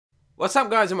What's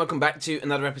up guys and welcome back to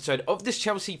another episode of this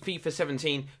Chelsea FIFA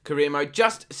 17 career mode.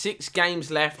 Just 6 games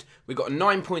left. We've got a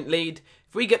 9-point lead.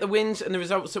 If we get the wins and the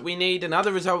results that we need and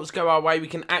other results go our way, we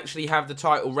can actually have the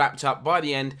title wrapped up by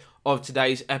the end of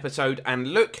today's episode.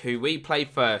 And look who we play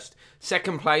first.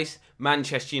 Second place,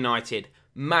 Manchester United.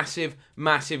 Massive,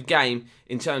 massive game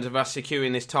in terms of us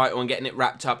securing this title and getting it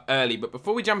wrapped up early. But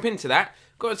before we jump into that,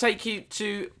 got to take you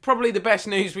to probably the best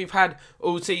news we've had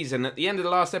all season. At the end of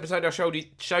the last episode, I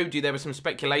showed you there was some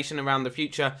speculation around the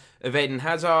future of Eden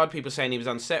Hazard. People saying he was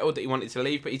unsettled, that he wanted to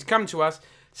leave. But he's come to us,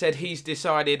 said he's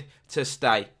decided to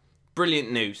stay.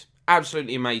 Brilliant news.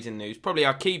 Absolutely amazing news. Probably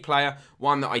our key player,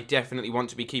 one that I definitely want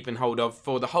to be keeping hold of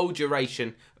for the whole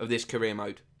duration of this career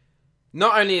mode.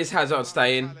 Not only is Hazard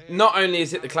staying, not only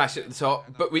is it the clash at the top,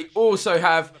 but we also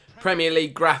have Premier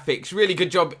League graphics. Really good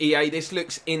job, EA. This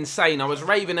looks insane. I was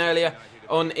raving earlier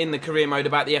on in the career mode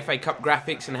about the FA Cup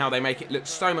graphics and how they make it look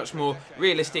so much more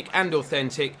realistic and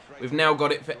authentic. We've now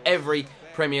got it for every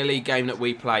Premier League game that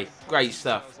we play. Great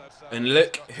stuff. And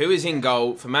look who is in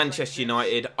goal for Manchester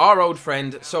United. Our old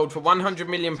friend, sold for £100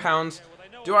 million.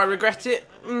 Do I regret it?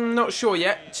 Not sure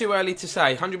yet. Too early to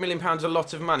say. £100 million is a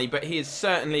lot of money, but he is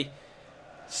certainly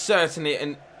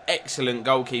an excellent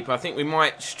goalkeeper. I think we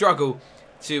might struggle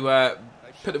to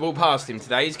put the ball past him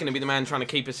today. He's going to be the man trying to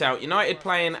keep us out. United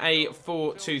playing a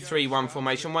 4-2-3-1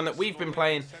 formation, one that we've been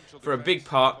playing for a big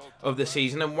part of the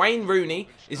season. And Wayne Rooney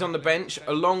is on the bench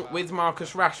along with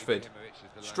Marcus Rashford.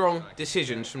 Strong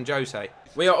decisions from Jose.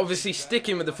 We are obviously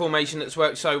sticking with the formation that's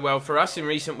worked so well for us in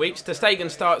recent weeks. Ter Stegen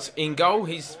starts in goal.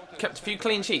 He's kept a few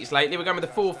clean sheets lately. We're going with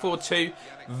a 4-4-2.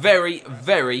 Very,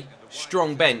 very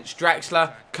strong bench.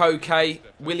 Draxler, Koke,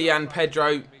 Willian,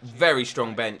 Pedro. Very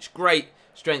strong bench. Great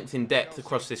strength in depth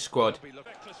across this squad.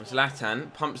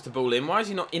 Zlatan pumps the ball in. Why is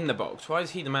he not in the box? Why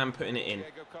is he the man putting it in?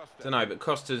 Don't know, but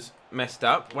Costa's messed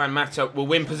up. Juan Mata will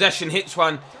win possession. Hits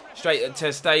one straight at Ter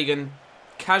Stegen.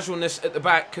 Casualness at the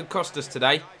back could cost us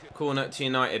today. Corner to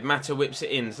United. Mata whips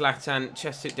it in. Zlatan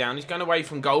chests it down. He's going away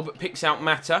from goal, but picks out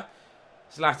Mata.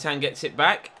 Zlatan gets it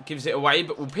back. Gives it away,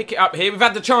 but we'll pick it up here. We've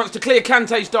had the chance to clear.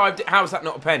 Kante's dived it. How's that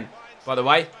not a pen, by the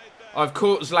way? I've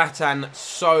caught Zlatan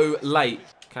so late.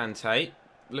 Kante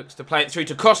looks to play it through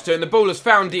to Costa, and the ball has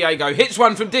found Diego. Hits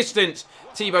one from distance.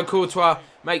 Thibaut Courtois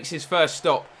makes his first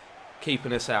stop,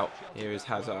 keeping us out. Here is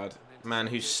Hazard. Man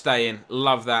who's staying.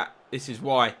 Love that. This is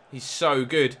why he's so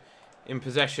good in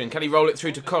possession. Can he roll it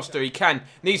through to Costa? He can.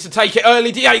 Needs to take it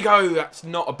early. Diego! That's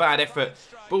not a bad effort.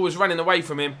 Ball was running away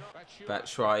from him.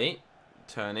 Batshuayi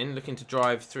turning, looking to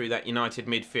drive through that United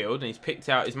midfield. And he's picked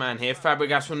out his man here.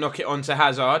 Fabregas will knock it on to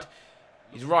Hazard.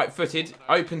 He's right-footed.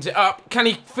 Opens it up. Can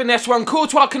he finesse one?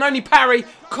 Courtois can only parry.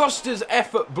 Costa's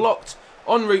effort blocked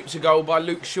en route to goal by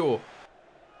Luke Shaw.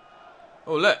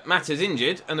 Oh, look. Mata's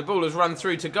injured. And the ball has run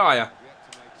through to Gaia.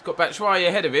 He's got Batshuayi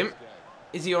ahead of him.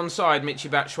 Is he onside, Michy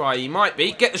Batshuayi? He might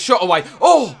be. Get the shot away.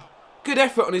 Oh! Good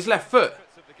effort on his left foot.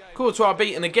 Courtois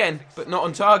beaten again, but not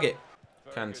on target.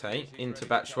 Kante into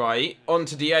Batshuayi. On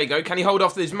to Diego. Can he hold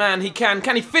off this man? He can.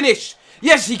 Can he finish?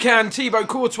 Yes, he can. Thibaut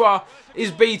Courtois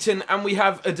is beaten, and we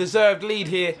have a deserved lead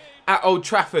here at Old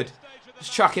Trafford. Let's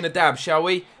chuck in a dab, shall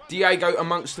we? Diego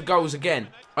amongst the goals again.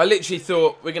 I literally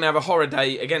thought we're going to have a horror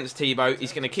day against Thibaut.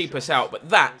 He's going to keep us out, but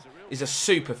that is a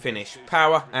super finish.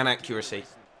 Power and accuracy.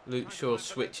 Luke Shaw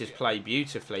switches play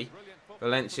beautifully.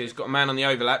 Valencia's got a man on the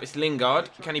overlap. It's Lingard.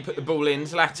 Can he put the ball in?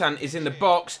 Zlatan is in the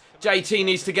box. JT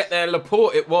needs to get there.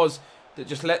 Laporte it was that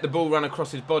just let the ball run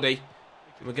across his body.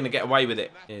 We're going to get away with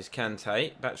it. Here's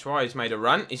Kante. Batshuayi's made a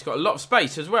run. He's got a lot of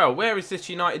space as well. Where is this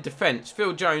United defence?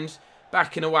 Phil Jones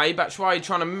backing away. Batshuayi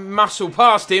trying to muscle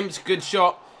past him. It's a good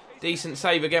shot. Decent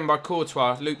save again by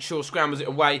Courtois. Luke Shaw scrambles it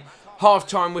away.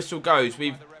 Half-time whistle goes.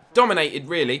 We've dominated,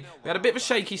 really. We had a bit of a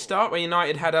shaky start where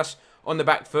United had us on the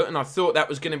back foot, and I thought that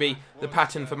was going to be the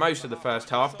pattern for most of the first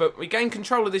half, but we gained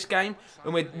control of this game,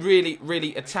 and we're really,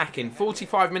 really attacking.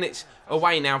 45 minutes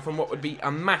away now from what would be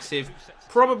a massive,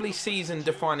 probably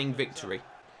season-defining victory.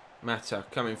 Mata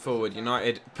coming forward.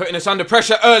 United putting us under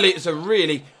pressure early. It's a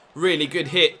really, really good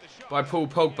hit by Paul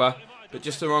Pogba, but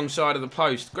just the wrong side of the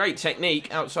post. Great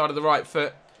technique outside of the right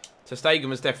foot. Ter Stegen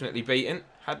was definitely beaten.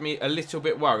 Had me a little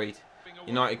bit worried.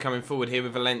 United coming forward here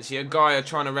with Valencia. Gaia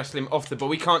trying to wrestle him off the ball.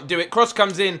 We can't do it. Cross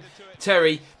comes in.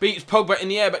 Terry beats Pogba in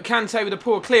the air, but Kante with a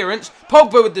poor clearance.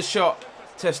 Pogba with the shot.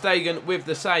 Ter Stegen with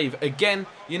the save. Again,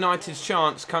 United's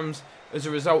chance comes as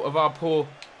a result of our poor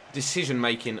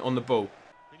decision-making on the ball.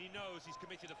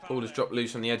 Ball has dropped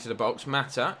loose on the edge of the box.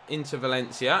 Mata into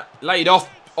Valencia. Laid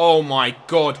off. Oh my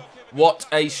God. What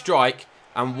a strike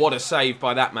and what a save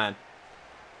by that man.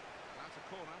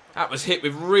 That was hit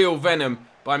with real venom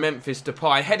by Memphis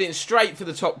Depay, heading straight for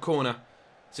the top corner.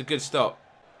 It's a good stop.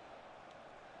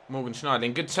 Morgan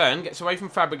Schneiderlin, good turn. Gets away from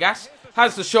Fabregas.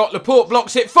 Has the shot. Laporte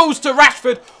blocks it. Falls to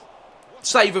Rashford.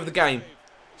 Save of the game.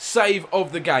 Save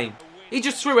of the game. He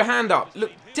just threw a hand up.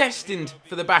 Looked destined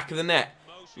for the back of the net.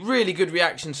 Really good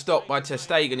reaction stop by ter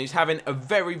Stegen, who's having a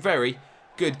very, very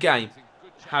good game.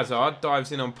 Hazard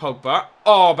dives in on Pogba.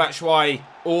 Oh, Batshuayi.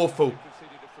 Awful.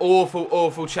 Awful,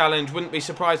 awful challenge. Wouldn't be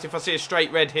surprised if I see a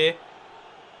straight red here.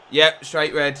 Yep,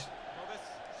 straight red.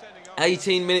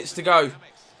 18 minutes to go.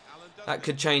 That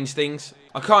could change things.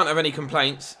 I can't have any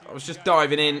complaints. I was just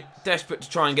diving in, desperate to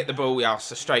try and get the ball. Yeah, it's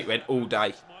a straight red all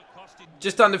day.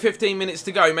 Just under 15 minutes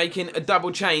to go, making a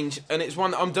double change, and it's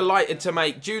one that I'm delighted to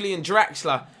make. Julian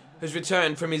Draxler has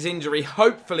returned from his injury.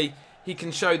 Hopefully, he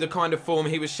can show the kind of form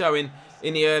he was showing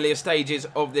in the earlier stages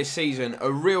of this season.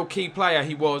 A real key player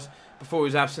he was before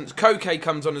his absence. Koke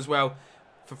comes on as well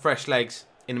for fresh legs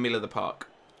in the middle of the park.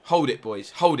 Hold it,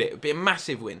 boys. Hold it. It would be a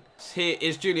massive win. Here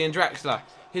is Julian Draxler.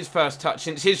 His first touch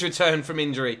since his return from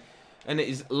injury. And it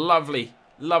is lovely,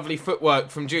 lovely footwork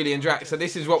from Julian Draxler.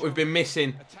 This is what we've been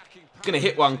missing. Going to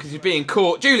hit one because he's being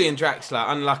caught. Julian Draxler,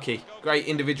 unlucky. Great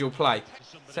individual play.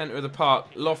 Centre of the park.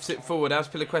 Lofts it forward.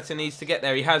 Azpilicueta needs to get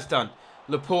there. He has done.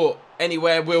 Laporte,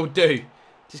 anywhere will do.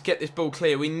 Just get this ball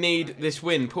clear. We need this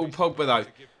win. Paul Pogba, though,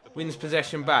 wins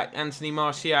possession back. Anthony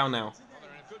Martial now.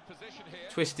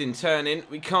 Twisting, turning.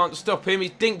 We can't stop him.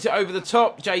 He's dinked it over the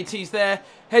top. JT's there.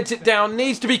 Heads it down.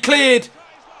 Needs to be cleared.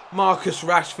 Marcus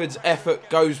Rashford's effort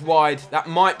goes wide. That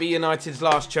might be United's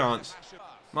last chance.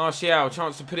 Martial,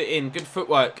 chance to put it in. Good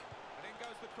footwork.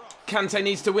 Kante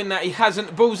needs to win that. He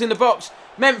hasn't. Ball's in the box.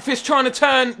 Memphis trying to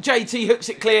turn. JT hooks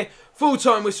it clear.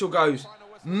 Full-time whistle goes.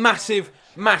 Massive,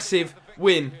 massive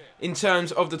win in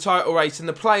terms of the title race. And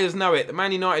the players know it. The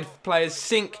Man United players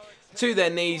sink to their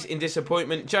knees in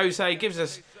disappointment. Jose gives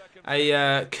us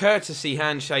a courtesy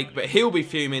handshake, but he'll be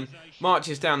fuming.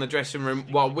 Marches down the dressing room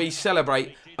while we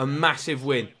celebrate a massive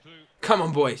win. Come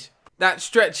on, boys. That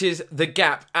stretches the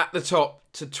gap at the top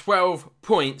to 12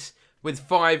 points with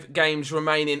 5 games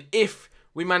remaining. If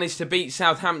we manage to beat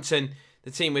Southampton,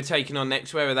 the team we're taking on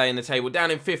next, where are they in the table?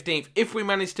 Down in 15th. If we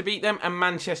manage to beat them and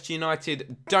Manchester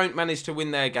United don't manage to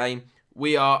win their game,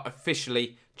 we are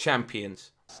officially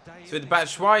champions. So with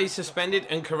Batshuayi suspended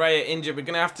and Correa injured, we're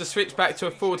going to have to switch back to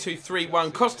a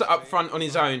 4-2-3-1. Costa up front on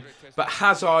his own, but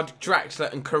Hazard,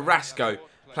 Draxler and Carrasco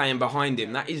playing behind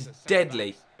him. That is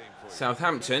deadly.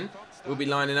 Southampton will be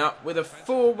lining up with a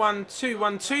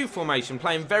 4-1-2-1-2 formation,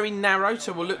 playing very narrow,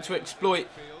 so we'll look to exploit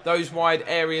those wide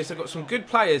areas. They've got some good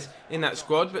players in that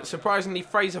squad, but surprisingly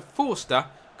Fraser Forster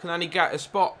can only get a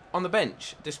spot on the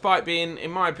bench, despite being, in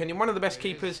my opinion, one of the best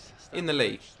keepers in the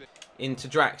league. Into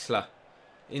Draxler.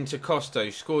 Into Costa,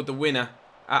 who scored the winner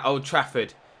at Old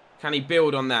Trafford. Can he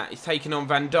build on that? He's taking on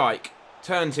Van Dijk.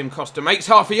 Turns him, Costa. Makes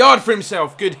half a yard for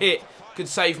himself. Good hit. Good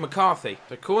save, McCarthy.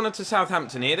 So corner to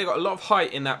Southampton here. They've got a lot of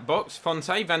height in that box.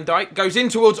 Fonte, Van Dijk goes in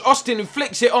towards Austin, who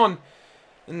flicks it on.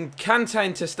 And Kante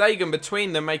and ter Stegen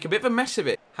between them make a bit of a mess of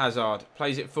it. Hazard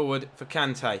plays it forward for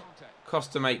Kante.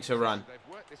 Costa makes a run.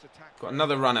 Got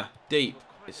another runner. Deep.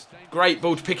 It's a great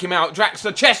ball to pick him out.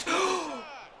 Draxler, chest.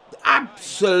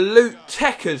 Absolute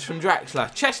techers from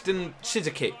Draxler. Chest and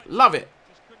scissor kick. Love it.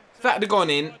 If that had gone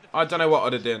in, I don't know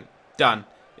what I'd have done.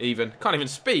 Even. Can't even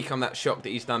speak. I'm that shocked that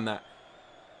he's done that.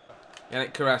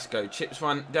 Yannick Carrasco chips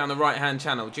one down the right-hand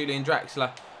channel. Julian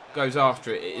Draxler goes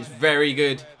after it. It is very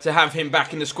good to have him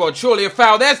back in the squad. Surely a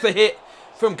foul. There's the hit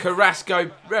from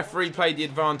Carrasco. Referee played the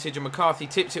advantage and McCarthy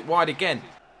tips it wide again.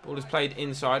 Ball is played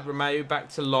inside. Romeu back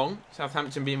to Long.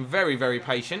 Southampton being very, very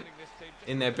patient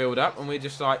in their build-up. And we're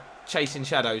just like chasing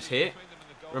shadows here.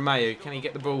 Romeu, can he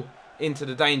get the ball into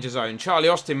the danger zone? Charlie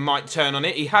Austin might turn on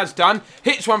it. He has done.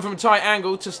 Hits one from a tight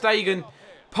angle. Ter Stegen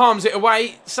palms it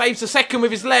away. Saves the second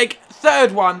with his leg.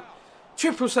 Third one.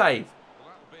 Triple save.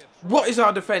 What is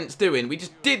our defence doing? We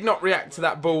just did not react to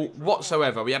that ball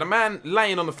whatsoever. We had a man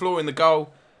laying on the floor in the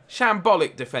goal.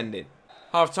 Shambolic defending.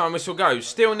 Half-time whistle goes.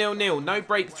 Still 0-0. No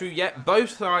breakthrough yet.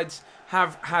 Both sides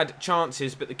have had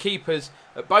chances, but the keepers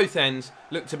at both ends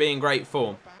look to be in great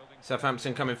form.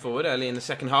 Southampton coming forward early in the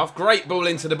second half. Great ball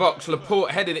into the box.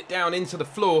 Laporte headed it down into the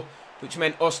floor, which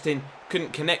meant Austin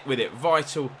couldn't connect with it.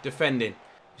 Vital defending.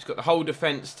 He's got the whole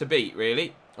defence to beat,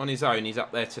 really. On his own, he's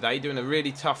up there today, doing a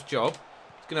really tough job.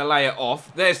 He's going to lay it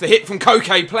off. There's the hit from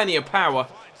Koke. Plenty of power.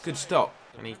 Good stop.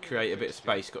 And he create a bit of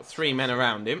space. Got 3 men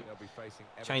around him.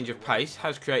 Change of pace.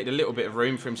 Has created a little bit of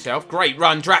room for himself. Great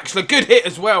run, Draxler. Good hit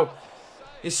as well.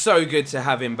 It's so good to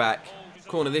have him back.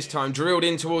 Corner this time. Drilled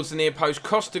in towards the near post.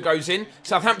 Costa goes in.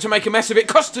 Southampton make a mess of it.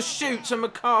 Costa shoots and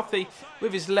McCarthy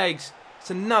with his legs. It's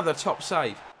another top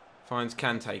save. Finds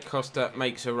Kante. Costa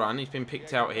makes a run. He's been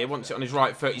picked out here. Wants it on his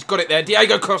right foot. He's got it there.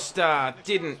 Diego Costa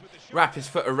didn't wrap his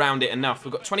foot around it enough.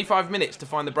 We've got 25 minutes to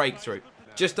find the breakthrough.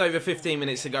 Just over 15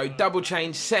 minutes ago, double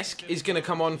change. Cesc is going to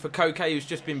come on for Koke, who's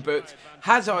just been booked.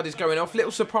 Hazard is going off. Little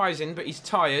surprising, but he's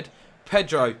tired.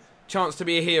 Pedro, chance to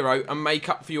be a hero and make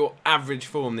up for your average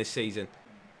form this season.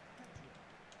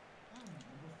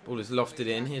 Ball is lofted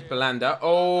in. Here's Belanda.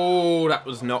 Oh, that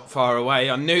was not far away.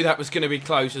 I knew that was going to be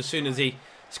close as soon as he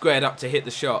squared up to hit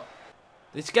the shot.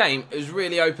 This game has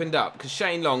really opened up because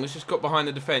Shane Long has just got behind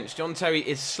the defence. John Terry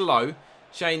is slow.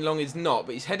 Shane Long is not,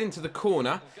 but he's heading to the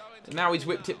corner. And now he's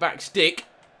whipped it back. Stick.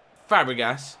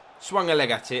 Fabregas swung a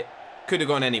leg at it. Could have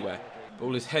gone anywhere.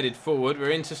 Ball is headed forward.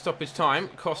 We're into stoppage time.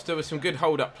 Costa with some good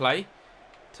hold-up play.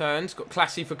 Turns. Got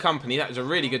classy for company. That was a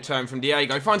really good turn from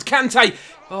Diego. Finds Kante.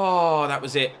 Oh, that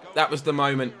was it. That was the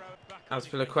moment.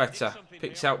 Azpilicueta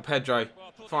picks out Pedro.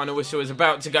 Final whistle is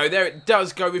about to go. There it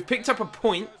does go. We've picked up a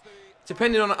point.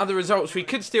 Depending on other results, we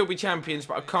could still be champions,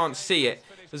 but I can't see it.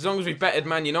 As long as we've bettered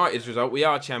Man United's result, we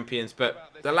are champions.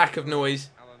 But the lack of noise,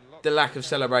 the lack of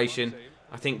celebration,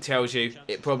 I think tells you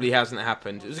it probably hasn't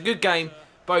happened. It was a good game.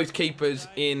 Both keepers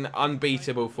in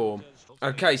unbeatable form.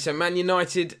 Okay, so Man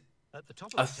United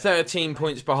are 13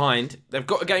 points behind. They've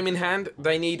got a game in hand.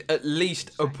 They need at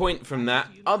least a point from that.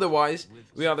 Otherwise,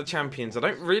 we are the champions. I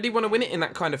don't really want to win it in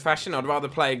that kind of fashion. I'd rather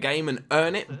play a game and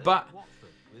earn it, but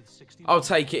I'll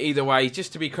take it either way.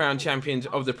 Just to be crowned champions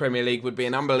of the Premier League would be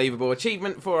an unbelievable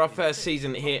achievement for our first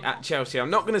season here at Chelsea. I'm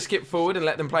not going to skip forward and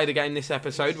let them play the game this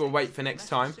episode. We'll wait for next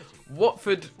time.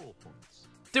 Watford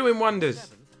doing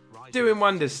wonders. Doing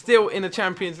wonders. Still in a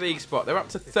Champions League spot. They're up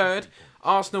to third.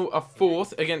 Arsenal are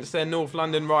fourth against their North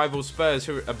London rivals Spurs,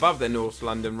 who are above their North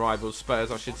London rivals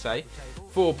Spurs, I should say.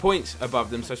 4 points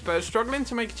above them. So Spurs struggling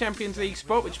to make a Champions League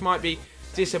spot, which might be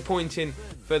disappointing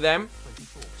for them.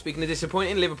 Speaking of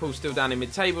disappointing, Liverpool still down in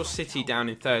mid-table. City down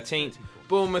in 13th.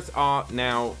 Bournemouth are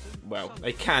now, well,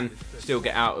 they can still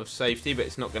get out of safety, but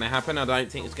it's not going to happen. I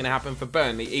don't think it's going to happen for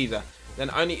Burnley either.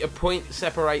 Then only a point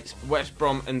separates West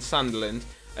Brom and Sunderland.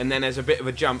 And then there's a bit of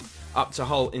a jump up to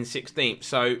Hull in 16th.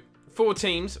 So 4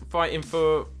 teams fighting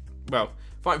for, well,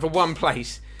 fighting for one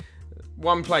place.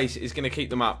 One place is going to keep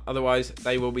them up. Otherwise,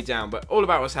 they will be down. But all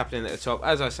about what's happening at the top.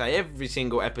 As I say, every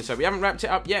single episode. We haven't wrapped it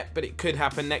up yet, but it could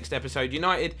happen next episode.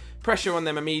 United, pressure on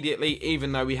them immediately,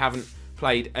 even though we haven't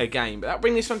played a game. But that'll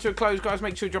bring this one to a close, guys.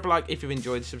 Make sure you drop a like if you've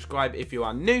enjoyed. Subscribe if you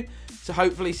are new. To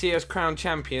hopefully see us crowned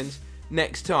champions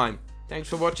next time. Thanks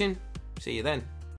for watching. See you then.